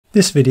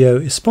This video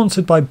is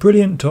sponsored by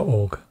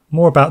Brilliant.org.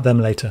 More about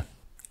them later.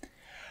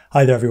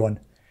 Hi there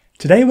everyone.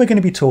 Today we're going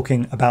to be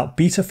talking about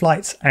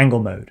Betaflight's angle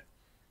mode.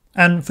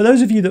 And for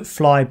those of you that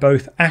fly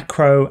both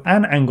acro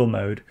and angle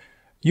mode,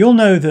 you'll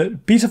know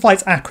that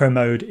Betaflight's acro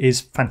mode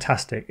is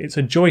fantastic. It's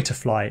a joy to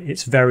fly.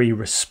 It's very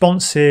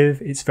responsive,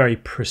 it's very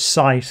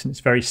precise, and it's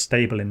very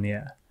stable in the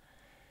air.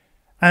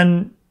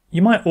 And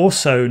you might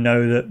also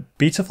know that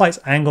Betaflight's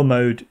angle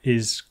mode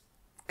is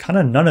kind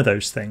of none of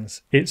those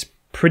things. It's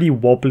pretty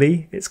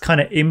wobbly, it's kind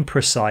of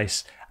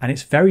imprecise, and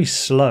it's very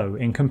slow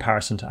in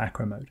comparison to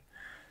acro mode.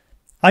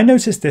 I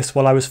noticed this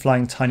while I was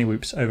flying tiny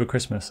whoops over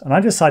Christmas, and I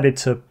decided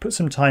to put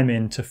some time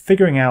into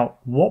figuring out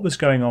what was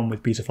going on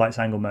with Betaflight's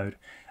angle mode.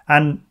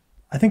 And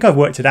I think I've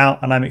worked it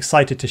out, and I'm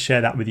excited to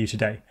share that with you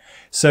today.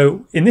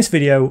 So in this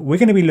video, we're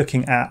going to be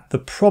looking at the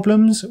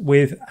problems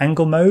with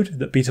angle mode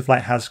that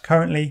Betaflight has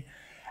currently,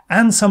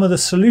 and some of the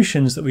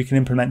solutions that we can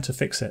implement to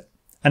fix it.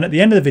 And at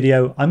the end of the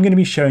video, I'm going to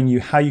be showing you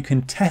how you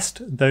can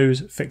test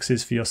those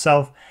fixes for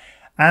yourself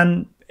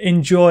and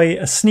enjoy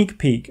a sneak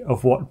peek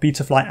of what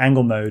Betaflight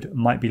angle mode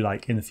might be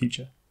like in the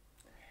future.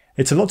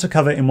 It's a lot to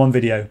cover in one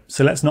video,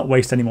 so let's not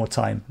waste any more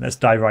time. Let's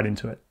dive right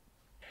into it.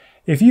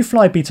 If you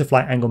fly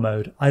Betaflight angle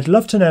mode, I'd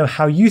love to know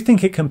how you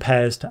think it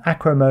compares to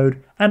acro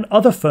mode and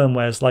other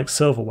firmwares like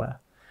Silverware.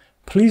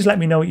 Please let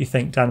me know what you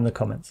think down in the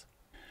comments.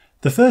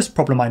 The first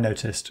problem I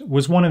noticed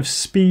was one of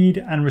speed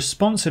and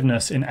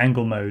responsiveness in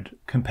angle mode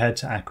compared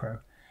to acro.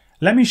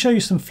 Let me show you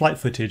some flight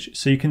footage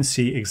so you can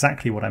see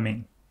exactly what I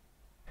mean.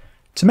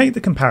 To make the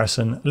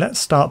comparison, let's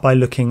start by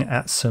looking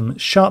at some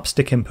sharp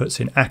stick inputs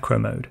in acro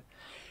mode.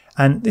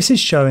 And this is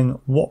showing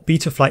what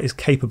Betaflight is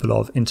capable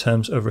of in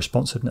terms of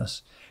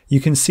responsiveness.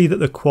 You can see that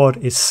the quad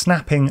is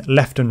snapping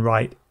left and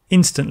right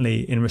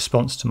instantly in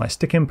response to my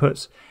stick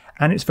inputs,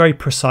 and it's very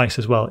precise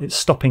as well. It's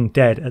stopping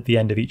dead at the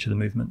end of each of the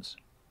movements.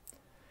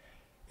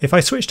 If I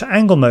switch to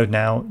angle mode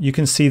now, you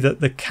can see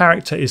that the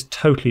character is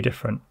totally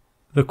different.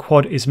 The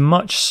quad is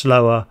much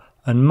slower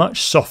and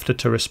much softer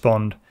to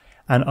respond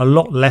and a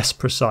lot less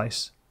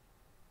precise.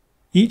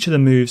 Each of the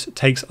moves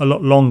takes a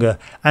lot longer,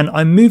 and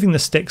I'm moving the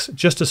sticks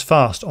just as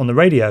fast on the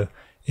radio,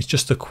 it's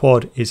just the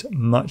quad is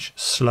much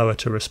slower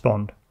to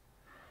respond.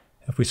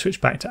 If we switch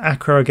back to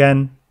acro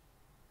again,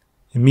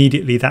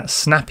 immediately that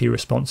snappy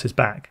response is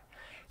back.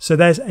 So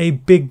there's a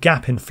big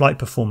gap in flight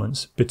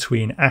performance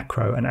between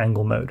acro and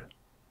angle mode.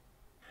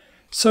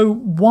 So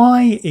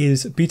why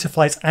is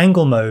Betaflight's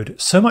angle mode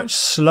so much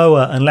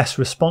slower and less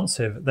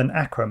responsive than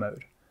acro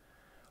mode?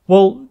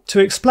 Well, to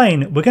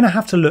explain, we're going to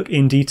have to look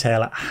in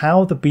detail at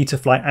how the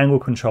Betaflight angle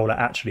controller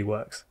actually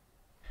works.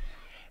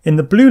 In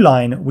the blue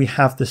line, we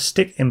have the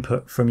stick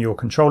input from your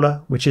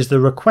controller, which is the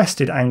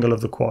requested angle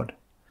of the quad.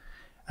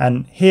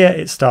 And here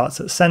it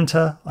starts at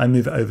center, I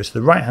move it over to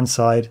the right hand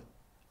side,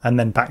 and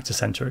then back to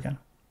center again.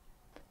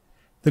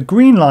 The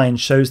green line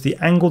shows the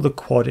angle the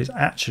quad is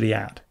actually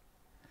at.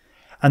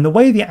 And the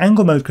way the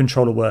angle mode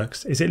controller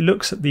works is it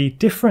looks at the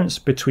difference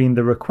between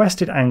the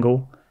requested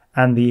angle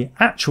and the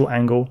actual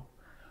angle,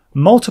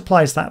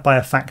 multiplies that by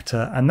a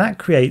factor, and that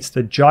creates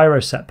the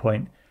gyro set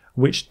point,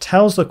 which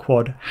tells the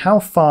quad how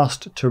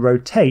fast to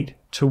rotate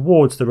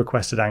towards the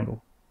requested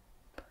angle.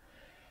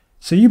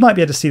 So you might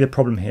be able to see the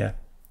problem here.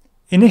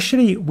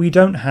 Initially, we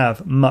don't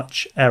have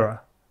much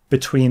error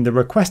between the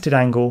requested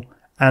angle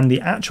and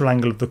the actual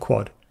angle of the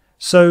quad.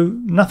 So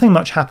nothing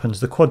much happens.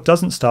 The quad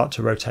doesn't start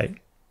to rotate.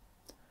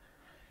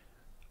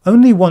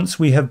 Only once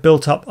we have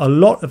built up a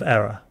lot of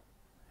error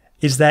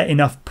is there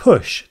enough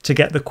push to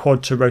get the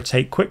quad to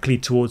rotate quickly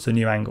towards the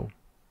new angle.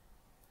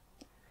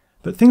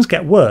 But things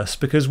get worse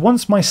because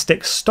once my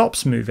stick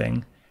stops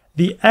moving,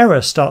 the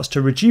error starts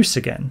to reduce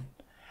again,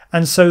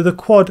 and so the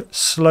quad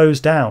slows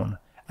down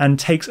and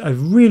takes a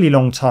really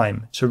long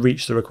time to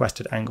reach the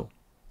requested angle.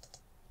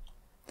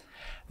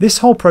 This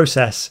whole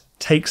process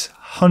takes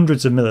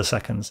hundreds of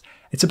milliseconds.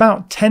 It's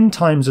about 10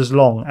 times as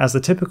long as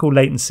the typical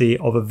latency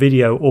of a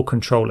video or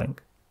control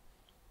link.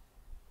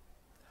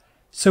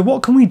 So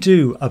what can we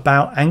do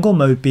about angle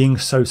mode being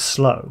so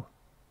slow?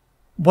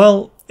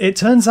 Well, it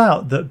turns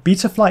out that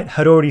Betaflight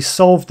had already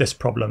solved this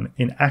problem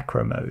in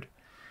acro mode.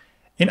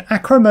 In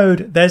acro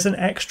mode, there's an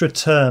extra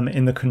term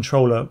in the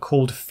controller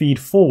called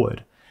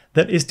feedforward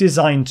that is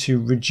designed to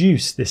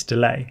reduce this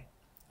delay.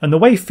 And the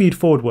way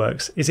feedforward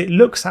works is it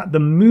looks at the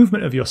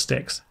movement of your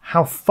sticks,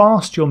 how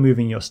fast you're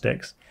moving your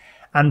sticks,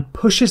 and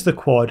pushes the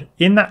quad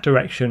in that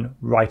direction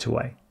right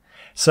away.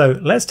 So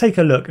let's take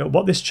a look at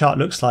what this chart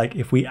looks like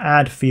if we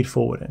add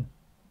feedforward in.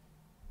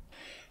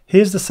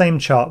 Here's the same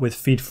chart with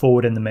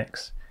feedforward in the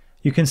mix.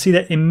 You can see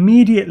that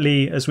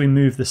immediately as we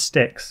move the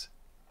sticks,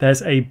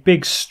 there's a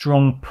big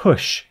strong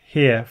push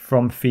here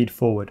from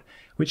feedforward,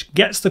 which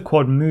gets the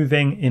quad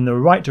moving in the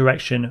right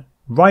direction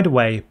right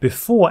away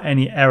before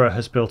any error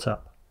has built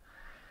up.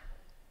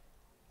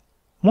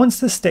 Once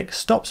the stick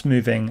stops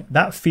moving,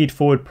 that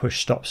feedforward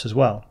push stops as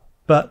well.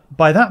 But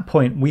by that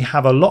point, we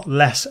have a lot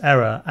less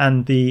error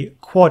and the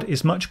quad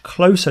is much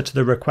closer to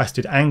the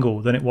requested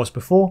angle than it was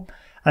before.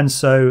 And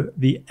so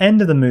the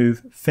end of the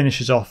move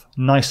finishes off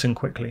nice and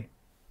quickly.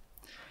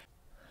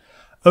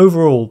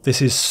 Overall,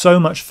 this is so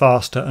much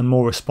faster and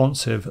more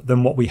responsive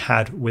than what we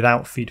had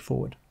without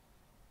Feedforward.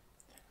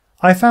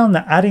 I found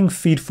that adding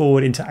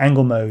Feedforward into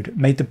angle mode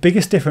made the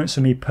biggest difference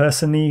for me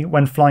personally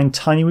when flying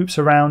tiny whoops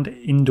around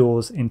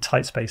indoors in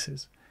tight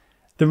spaces.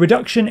 The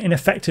reduction in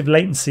effective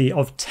latency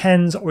of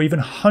tens or even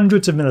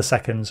hundreds of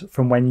milliseconds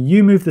from when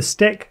you move the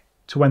stick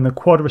to when the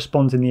quad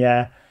responds in the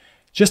air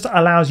just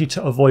allows you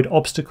to avoid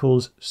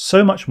obstacles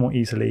so much more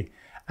easily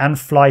and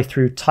fly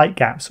through tight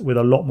gaps with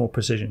a lot more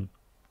precision.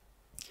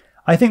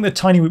 I think the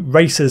tiny whoop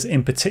racers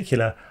in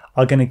particular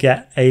are going to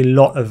get a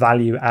lot of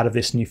value out of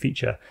this new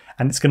feature,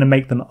 and it's going to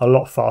make them a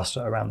lot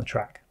faster around the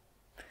track.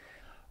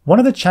 One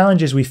of the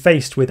challenges we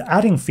faced with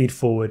adding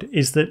Feedforward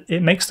is that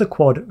it makes the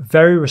quad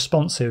very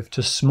responsive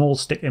to small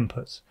stick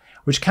inputs,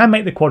 which can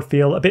make the quad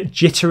feel a bit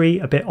jittery,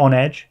 a bit on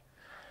edge.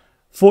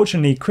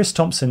 Fortunately, Chris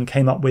Thompson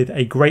came up with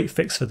a great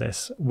fix for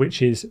this,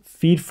 which is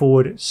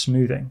Feedforward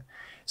Smoothing.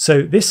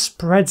 So this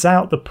spreads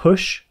out the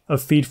push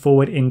of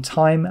Feedforward in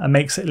time and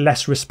makes it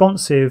less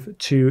responsive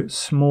to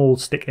small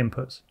stick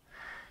inputs.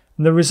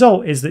 And the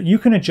result is that you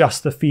can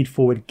adjust the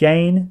Feedforward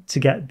gain to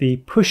get the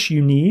push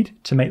you need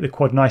to make the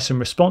quad nice and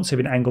responsive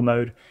in angle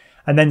mode.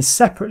 And then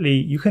separately,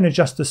 you can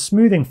adjust the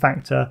smoothing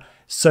factor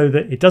so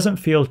that it doesn't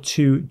feel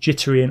too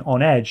jittery and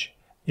on edge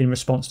in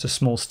response to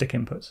small stick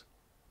inputs.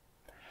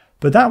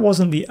 But that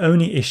wasn't the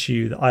only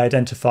issue that I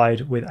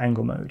identified with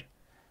angle mode.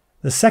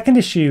 The second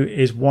issue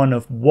is one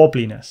of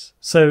wobbliness.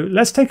 So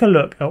let's take a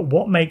look at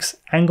what makes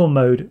angle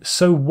mode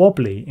so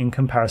wobbly in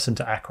comparison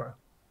to acro.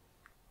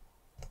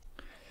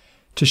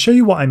 To show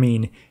you what I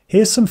mean,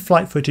 here's some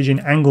flight footage in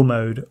angle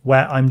mode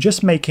where I'm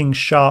just making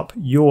sharp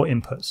yaw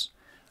inputs.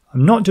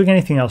 I'm not doing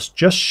anything else,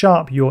 just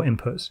sharp yaw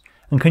inputs.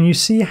 And can you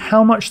see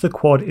how much the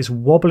quad is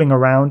wobbling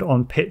around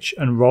on pitch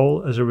and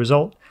roll as a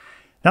result?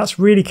 That's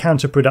really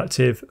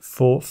counterproductive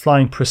for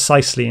flying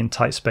precisely in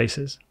tight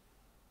spaces.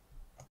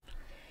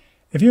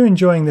 If you're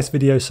enjoying this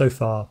video so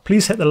far,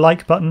 please hit the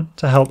like button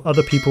to help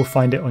other people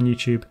find it on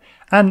YouTube.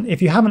 And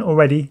if you haven't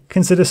already,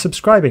 consider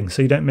subscribing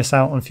so you don't miss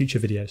out on future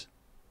videos.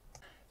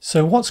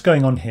 So what's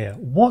going on here?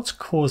 What's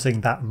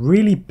causing that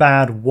really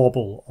bad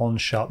wobble on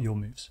sharp yaw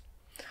moves?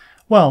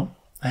 Well,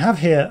 I have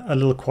here a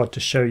little quad to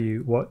show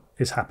you what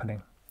is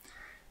happening.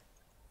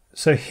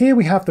 So here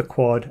we have the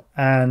quad,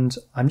 and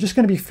I'm just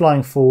going to be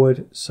flying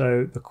forward,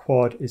 so the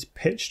quad is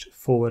pitched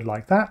forward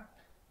like that,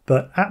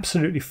 but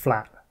absolutely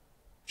flat,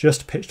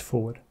 just pitched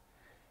forward.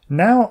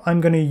 Now I'm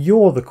going to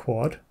yaw the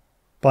quad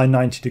by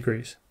 90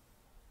 degrees.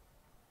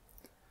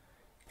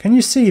 Can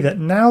you see that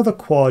now the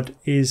quad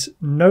is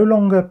no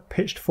longer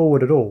pitched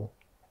forward at all?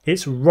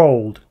 It's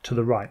rolled to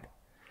the right.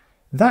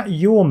 That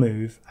yaw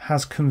move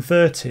has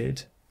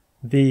converted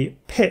the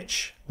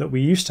pitch that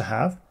we used to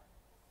have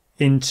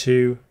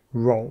into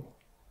roll.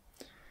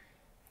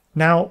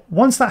 Now,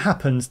 once that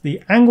happens,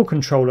 the angle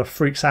controller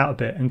freaks out a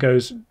bit and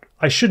goes,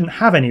 I shouldn't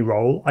have any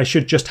roll, I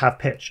should just have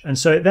pitch. And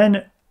so it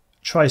then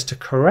tries to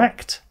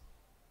correct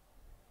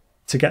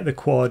to get the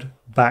quad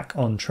back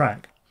on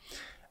track.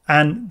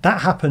 And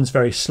that happens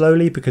very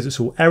slowly because it's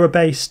all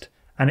error-based,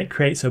 and it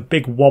creates a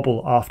big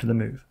wobble after the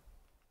move.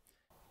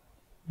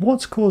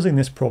 What's causing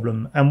this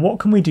problem, and what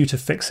can we do to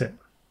fix it?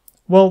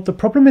 Well, the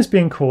problem is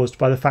being caused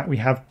by the fact we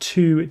have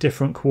two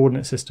different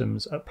coordinate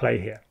systems at play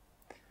here.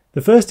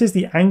 The first is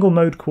the angle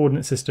mode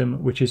coordinate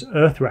system, which is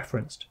Earth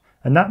referenced,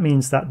 and that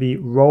means that the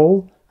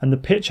roll and the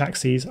pitch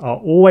axes are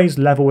always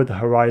level with the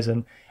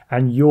horizon,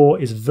 and yaw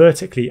is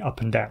vertically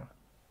up and down.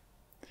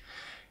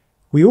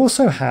 We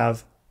also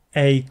have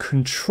a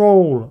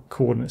control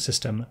coordinate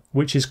system,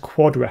 which is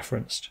quad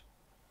referenced.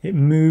 It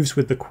moves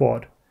with the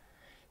quad.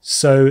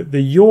 So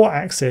the yaw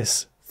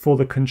axis for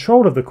the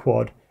control of the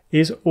quad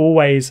is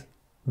always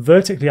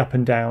vertically up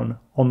and down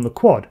on the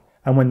quad.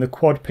 And when the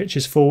quad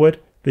pitches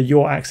forward, the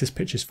yaw axis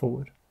pitches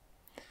forward.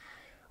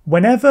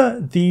 Whenever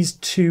these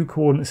two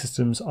coordinate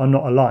systems are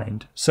not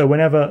aligned, so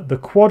whenever the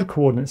quad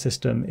coordinate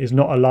system is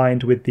not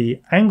aligned with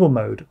the angle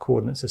mode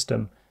coordinate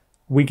system,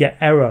 we get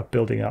error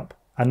building up,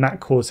 and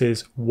that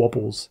causes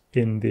wobbles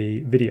in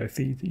the video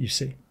feed that you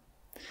see.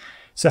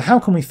 So how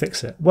can we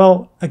fix it?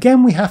 Well,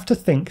 again, we have to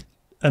think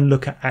and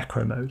look at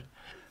acro mode.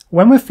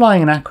 When we're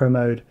flying in acro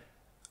mode,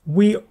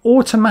 we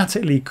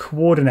automatically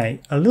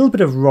coordinate a little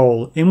bit of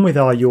roll in with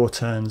our yaw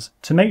turns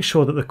to make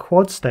sure that the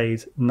quad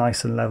stays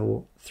nice and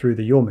level through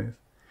the yaw move.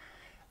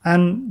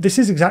 And this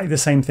is exactly the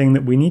same thing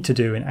that we need to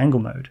do in angle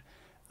mode.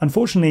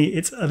 Unfortunately,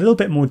 it's a little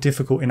bit more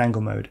difficult in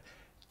angle mode.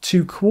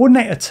 To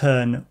coordinate a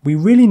turn, we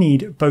really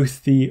need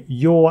both the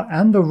yaw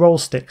and the roll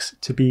sticks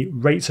to be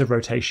rates of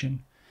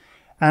rotation.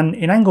 And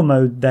in angle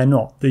mode, they're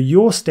not. The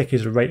yaw stick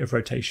is a rate of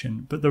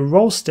rotation, but the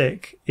roll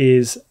stick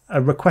is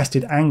a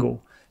requested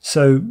angle.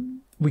 So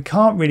we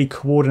can't really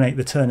coordinate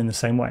the turn in the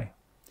same way.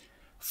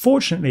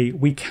 Fortunately,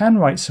 we can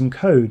write some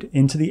code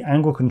into the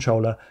angle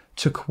controller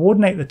to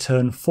coordinate the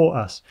turn for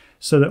us,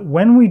 so that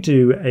when we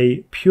do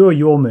a pure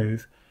yaw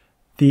move,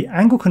 the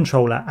angle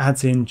controller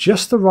adds in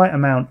just the right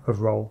amount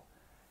of roll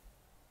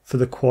for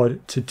the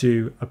quad to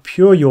do a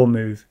pure yaw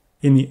move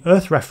in the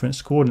Earth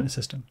referenced coordinate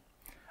system.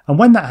 And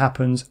when that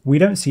happens, we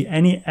don't see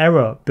any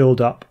error build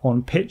up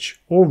on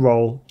pitch or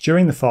roll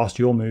during the fast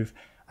yaw move,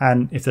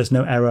 and if there's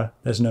no error,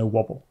 there's no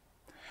wobble.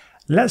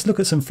 Let's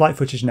look at some flight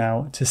footage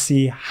now to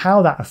see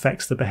how that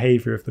affects the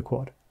behaviour of the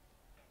quad.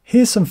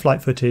 Here's some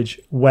flight footage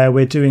where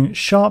we're doing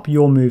sharp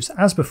yaw moves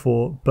as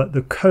before, but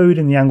the code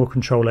in the angle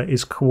controller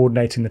is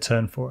coordinating the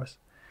turn for us.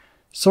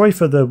 Sorry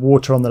for the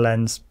water on the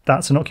lens,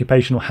 that's an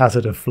occupational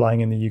hazard of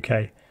flying in the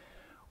UK.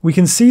 We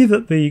can see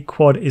that the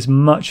quad is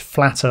much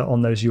flatter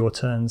on those yaw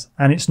turns,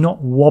 and it's not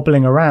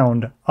wobbling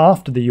around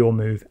after the yaw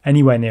move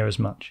anywhere near as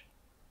much.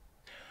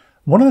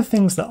 One of the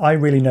things that I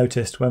really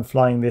noticed when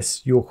flying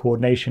this yaw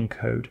coordination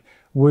code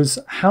was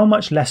how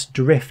much less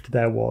drift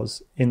there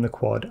was in the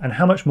quad and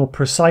how much more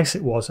precise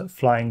it was at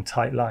flying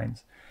tight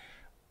lines.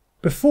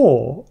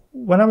 Before,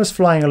 when I was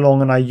flying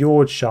along and I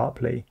yawed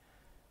sharply,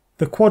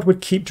 the quad would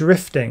keep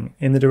drifting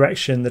in the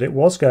direction that it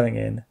was going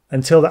in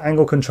until the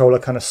angle controller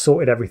kind of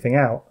sorted everything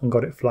out and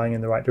got it flying in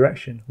the right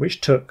direction,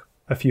 which took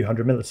a few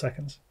hundred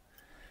milliseconds.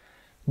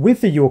 With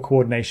the yaw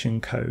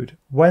coordination code,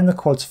 when the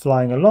quad's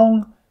flying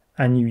along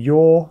and you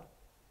yaw,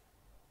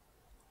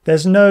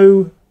 there's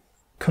no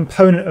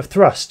component of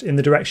thrust in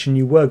the direction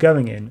you were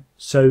going in,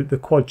 so the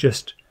quad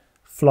just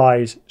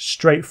flies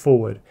straight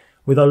forward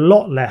with a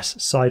lot less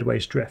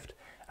sideways drift,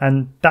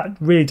 and that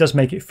really does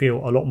make it feel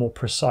a lot more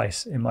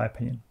precise in my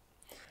opinion.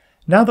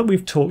 Now that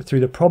we've talked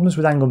through the problems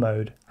with angle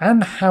mode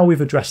and how we've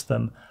addressed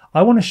them,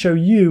 I want to show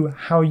you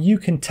how you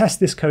can test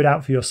this code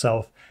out for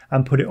yourself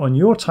and put it on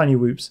your tiny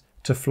whoops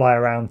to fly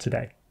around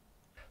today.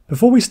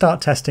 Before we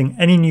start testing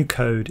any new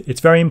code, it's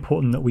very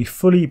important that we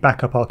fully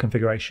back up our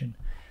configuration.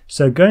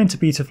 So go into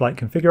Betaflight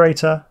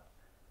Configurator,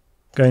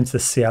 go into the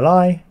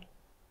CLI,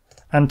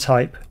 and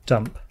type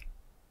dump.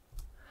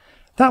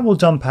 That will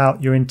dump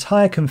out your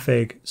entire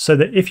config so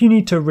that if you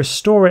need to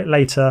restore it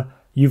later,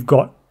 you've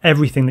got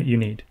everything that you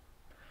need.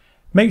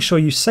 Make sure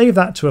you save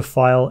that to a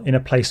file in a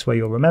place where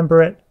you'll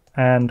remember it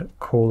and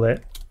call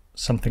it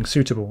something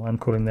suitable. I'm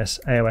calling this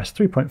AOS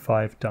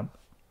 3.5 dump.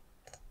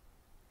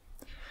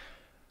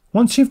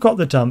 Once you've got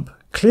the dump,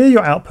 clear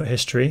your output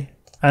history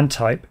and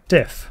type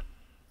diff.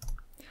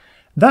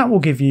 That will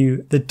give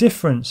you the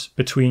difference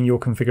between your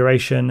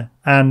configuration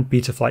and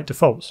Betaflight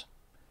defaults.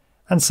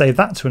 And save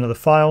that to another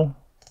file,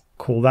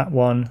 call that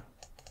one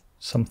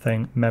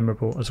something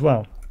memorable as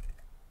well.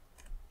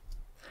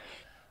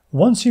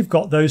 Once you've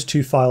got those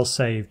two files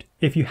saved,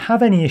 if you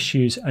have any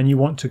issues and you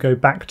want to go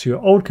back to your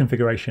old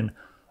configuration,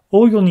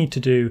 all you'll need to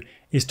do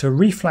is to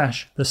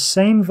reflash the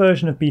same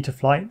version of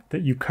Betaflight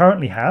that you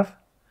currently have,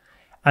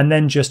 and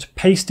then just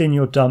paste in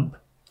your dump,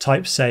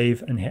 type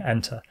save and hit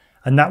enter.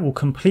 And that will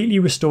completely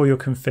restore your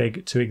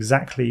config to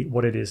exactly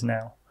what it is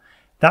now.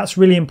 That's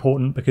really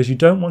important because you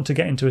don't want to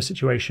get into a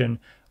situation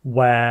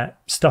where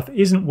stuff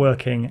isn't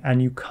working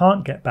and you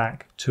can't get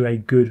back to a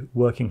good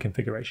working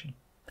configuration.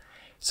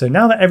 So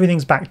now that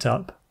everything's backed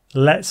up,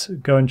 let's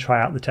go and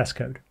try out the test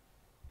code.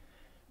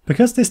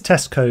 Because this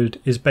test code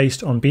is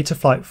based on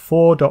Betaflight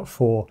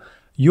 4.4,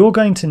 you're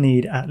going to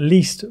need at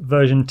least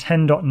version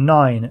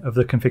 10.9 of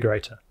the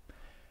configurator.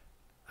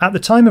 At the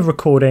time of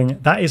recording,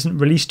 that isn't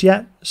released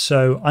yet,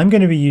 so I'm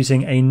going to be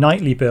using a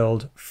nightly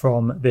build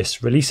from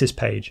this releases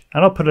page,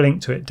 and I'll put a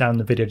link to it down in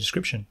the video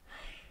description.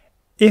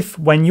 If,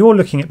 when you're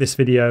looking at this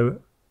video,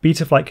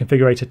 Betaflight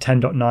Configurator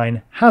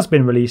 10.9 has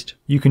been released,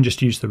 you can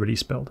just use the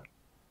release build.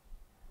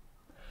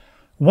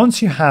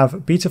 Once you have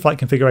Betaflight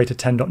Configurator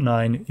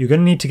 10.9, you're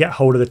going to need to get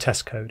hold of the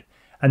test code.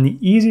 And the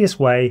easiest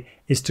way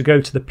is to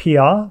go to the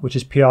PR, which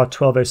is PR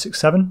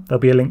 12067. There'll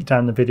be a link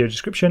down in the video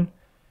description.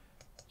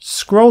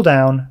 Scroll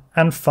down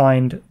and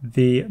find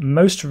the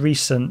most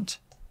recent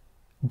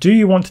 "Do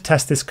you want to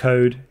test this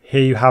code?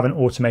 Here you have an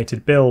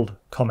automated build"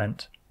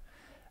 comment.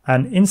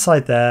 And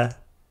inside there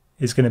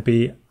is going to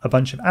be a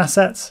bunch of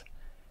assets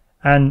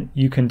and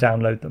you can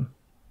download them.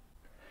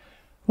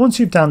 Once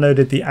you've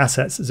downloaded the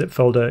assets zip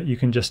folder, you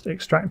can just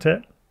extract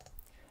it.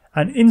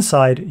 And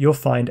inside you'll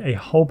find a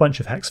whole bunch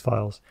of hex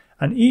files,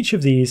 and each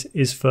of these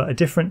is for a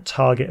different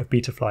target of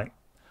Betaflight.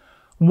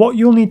 What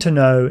you'll need to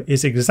know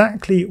is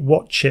exactly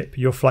what chip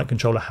your flight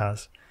controller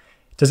has.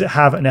 Does it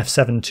have an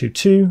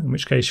F722, in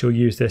which case you'll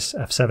use this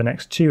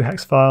F7X2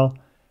 hex file.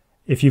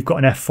 If you've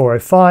got an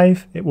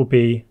F405, it will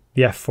be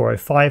the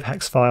F405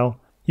 hex file.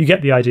 You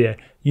get the idea.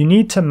 You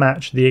need to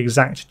match the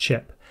exact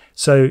chip.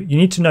 So you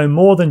need to know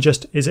more than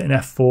just is it an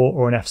F4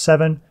 or an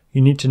F7.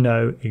 You need to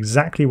know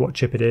exactly what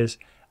chip it is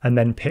and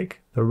then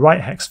pick the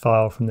right hex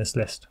file from this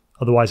list.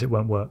 Otherwise it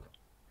won't work.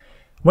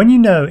 When you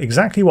know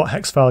exactly what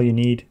hex file you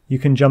need, you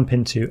can jump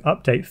into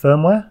Update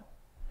Firmware,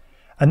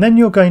 and then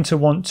you're going to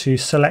want to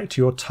select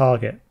your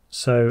target.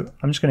 So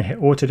I'm just going to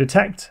hit Auto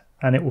Detect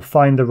and it will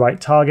find the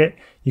right target.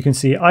 You can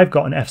see I've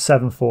got an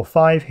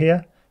F745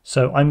 here,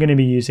 so I'm going to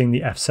be using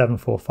the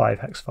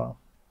F745 hex file.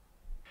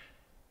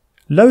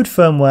 Load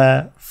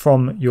firmware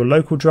from your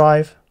local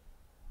drive,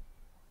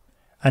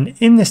 and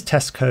in this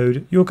test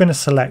code you're going to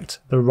select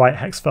the right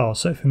hex file.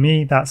 So for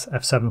me that's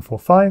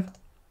F745.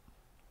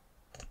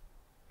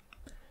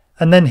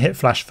 And then hit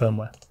flash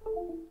firmware.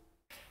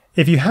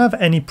 If you have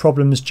any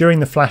problems during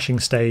the flashing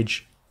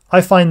stage, I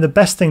find the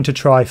best thing to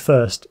try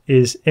first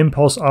is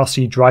Impulse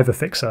RC Driver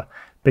Fixer,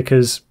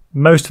 because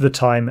most of the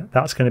time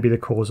that's going to be the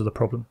cause of the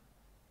problem.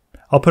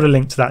 I'll put a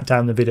link to that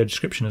down in the video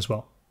description as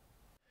well.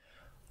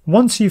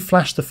 Once you've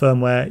flashed the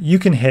firmware, you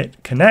can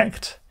hit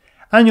Connect,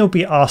 and you'll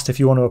be asked if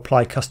you want to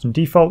apply custom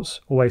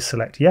defaults. Always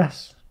select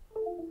Yes.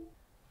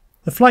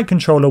 The flight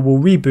controller will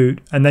reboot,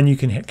 and then you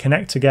can hit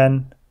Connect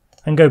again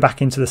and go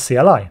back into the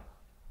CLI.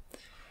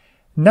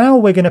 Now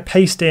we're going to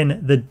paste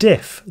in the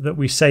diff that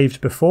we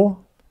saved before,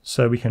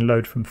 so we can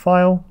load from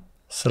File,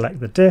 select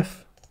the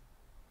diff,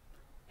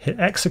 hit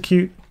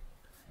Execute,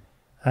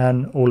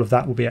 and all of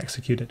that will be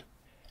executed.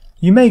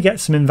 You may get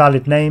some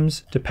invalid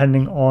names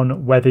depending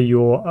on whether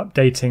you're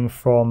updating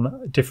from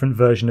a different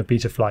version of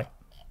Betaflight.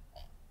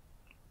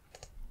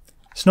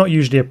 It's not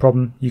usually a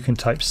problem. You can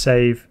type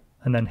save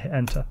and then hit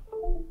enter.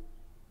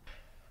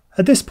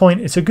 At this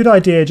point, it's a good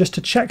idea just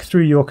to check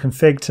through your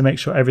config to make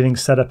sure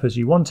everything's set up as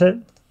you want it.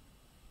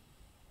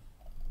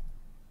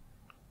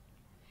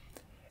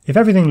 If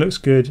everything looks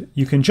good,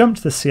 you can jump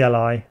to the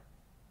CLI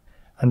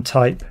and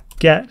type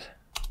get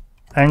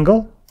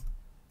angle,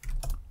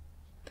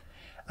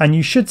 and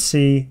you should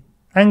see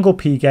angle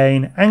P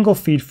gain, angle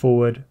feed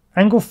forward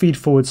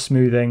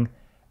smoothing,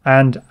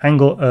 and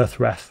angle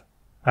earth ref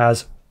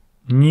as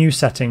new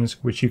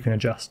settings which you can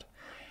adjust.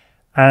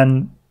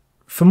 And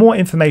for more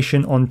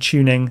information on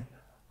tuning,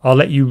 I'll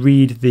let you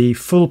read the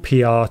full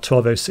PR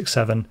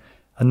 12067,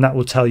 and that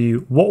will tell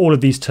you what all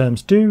of these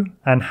terms do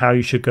and how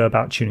you should go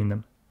about tuning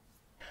them.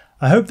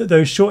 I hope that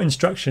those short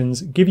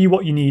instructions give you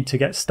what you need to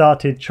get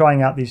started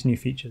trying out these new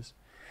features.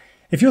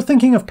 If you're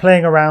thinking of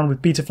playing around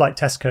with Betaflight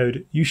test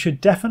code, you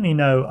should definitely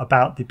know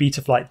about the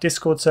Betaflight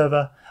Discord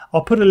server.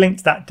 I'll put a link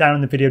to that down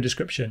in the video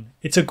description.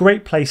 It's a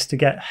great place to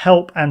get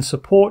help and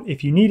support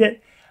if you need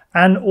it,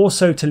 and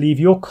also to leave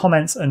your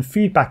comments and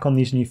feedback on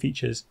these new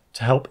features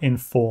to help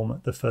inform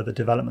the further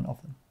development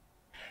of them.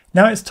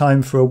 Now it's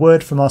time for a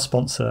word from our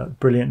sponsor,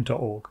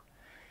 Brilliant.org.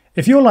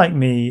 If you're like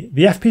me,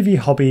 the FPV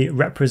hobby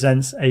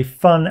represents a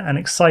fun and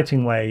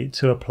exciting way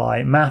to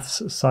apply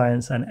maths,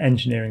 science, and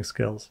engineering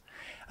skills.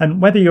 And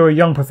whether you're a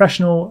young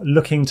professional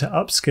looking to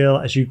upskill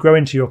as you grow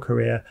into your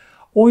career,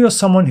 or you're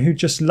someone who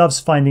just loves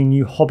finding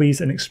new hobbies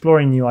and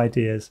exploring new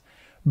ideas,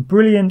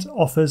 Brilliant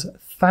offers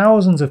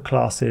thousands of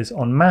classes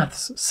on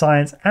maths,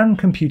 science, and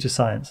computer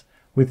science,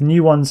 with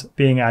new ones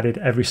being added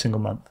every single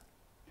month.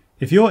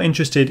 If you're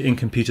interested in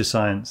computer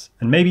science,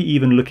 and maybe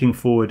even looking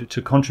forward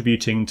to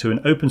contributing to an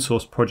open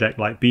source project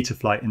like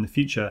Betaflight in the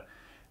future,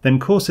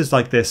 then courses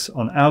like this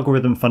on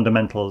algorithm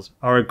fundamentals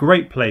are a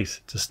great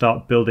place to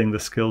start building the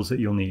skills that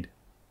you'll need.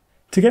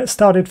 To get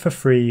started for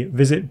free,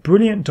 visit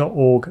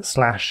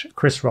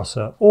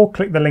brilliant.org/chrisrosser or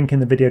click the link in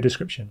the video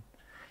description.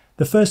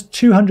 The first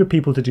 200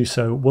 people to do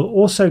so will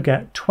also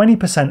get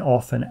 20%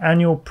 off an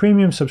annual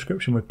premium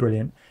subscription with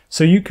Brilliant,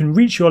 so you can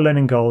reach your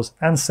learning goals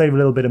and save a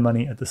little bit of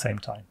money at the same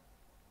time.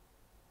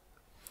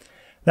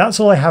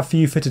 That's all I have for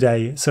you for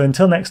today, so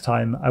until next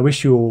time, I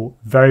wish you all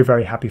very,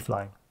 very happy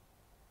flying.